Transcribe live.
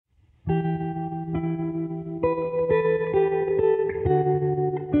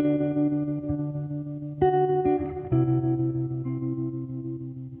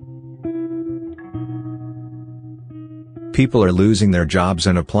People are losing their jobs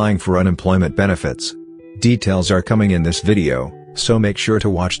and applying for unemployment benefits. Details are coming in this video, so make sure to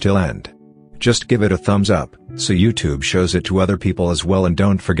watch till end. Just give it a thumbs up, so YouTube shows it to other people as well, and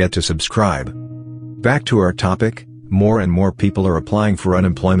don't forget to subscribe. Back to our topic, more and more people are applying for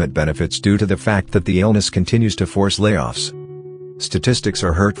unemployment benefits due to the fact that the illness continues to force layoffs. Statistics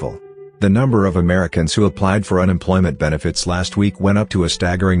are hurtful. The number of Americans who applied for unemployment benefits last week went up to a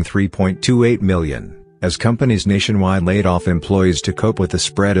staggering 3.28 million, as companies nationwide laid off employees to cope with the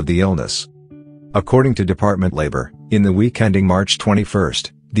spread of the illness. According to Department Labor, in the week ending March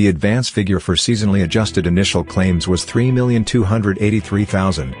 21st, the advance figure for seasonally adjusted initial claims was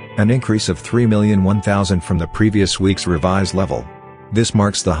 3,283,000, an increase of 3,001,000 from the previous week's revised level. This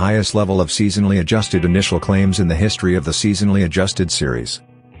marks the highest level of seasonally adjusted initial claims in the history of the seasonally adjusted series.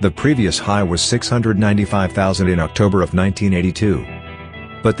 The previous high was 695,000 in October of 1982.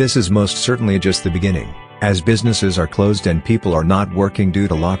 But this is most certainly just the beginning, as businesses are closed and people are not working due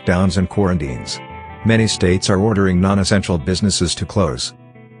to lockdowns and quarantines. Many states are ordering non-essential businesses to close.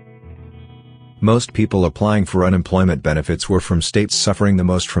 Most people applying for unemployment benefits were from states suffering the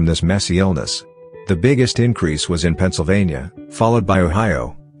most from this messy illness. The biggest increase was in Pennsylvania, followed by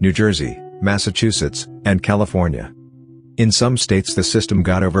Ohio, New Jersey, Massachusetts, and California. In some states the system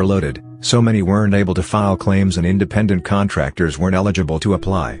got overloaded, so many weren't able to file claims and independent contractors weren't eligible to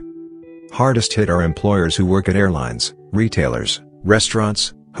apply. Hardest hit are employers who work at airlines, retailers,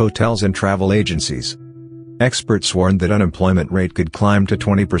 restaurants, hotels and travel agencies. Experts warned that unemployment rate could climb to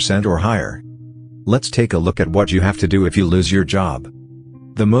 20% or higher. Let's take a look at what you have to do if you lose your job.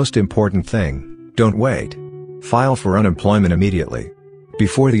 The most important thing, don't wait. File for unemployment immediately.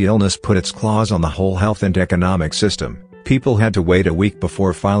 Before the illness put its claws on the whole health and economic system, people had to wait a week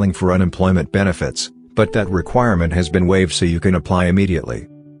before filing for unemployment benefits, but that requirement has been waived so you can apply immediately.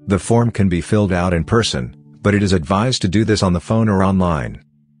 The form can be filled out in person, but it is advised to do this on the phone or online.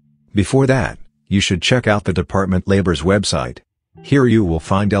 Before that, you should check out the Department Labor's website. Here you will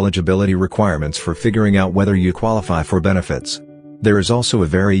find eligibility requirements for figuring out whether you qualify for benefits. There is also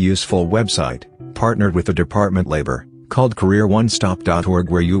a very useful website, partnered with the Department Labor, called careeronestop.org,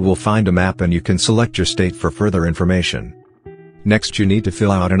 where you will find a map and you can select your state for further information. Next, you need to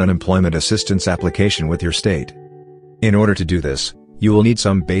fill out an unemployment assistance application with your state. In order to do this, you will need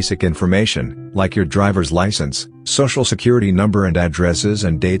some basic information, like your driver's license, social security number and addresses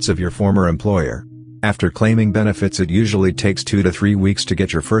and dates of your former employer. After claiming benefits, it usually takes 2 to 3 weeks to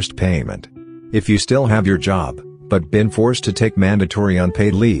get your first payment. If you still have your job, but been forced to take mandatory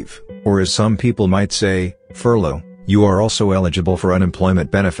unpaid leave, or as some people might say, furlough, you are also eligible for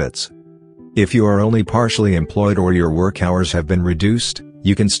unemployment benefits. If you are only partially employed or your work hours have been reduced,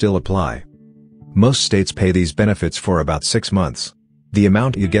 you can still apply. Most states pay these benefits for about 6 months. The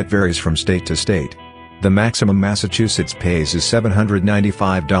amount you get varies from state to state. The maximum Massachusetts pays is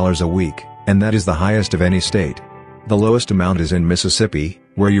 $795 a week, and that is the highest of any state. The lowest amount is in Mississippi,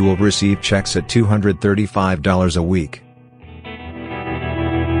 where you will receive checks at $235 a week.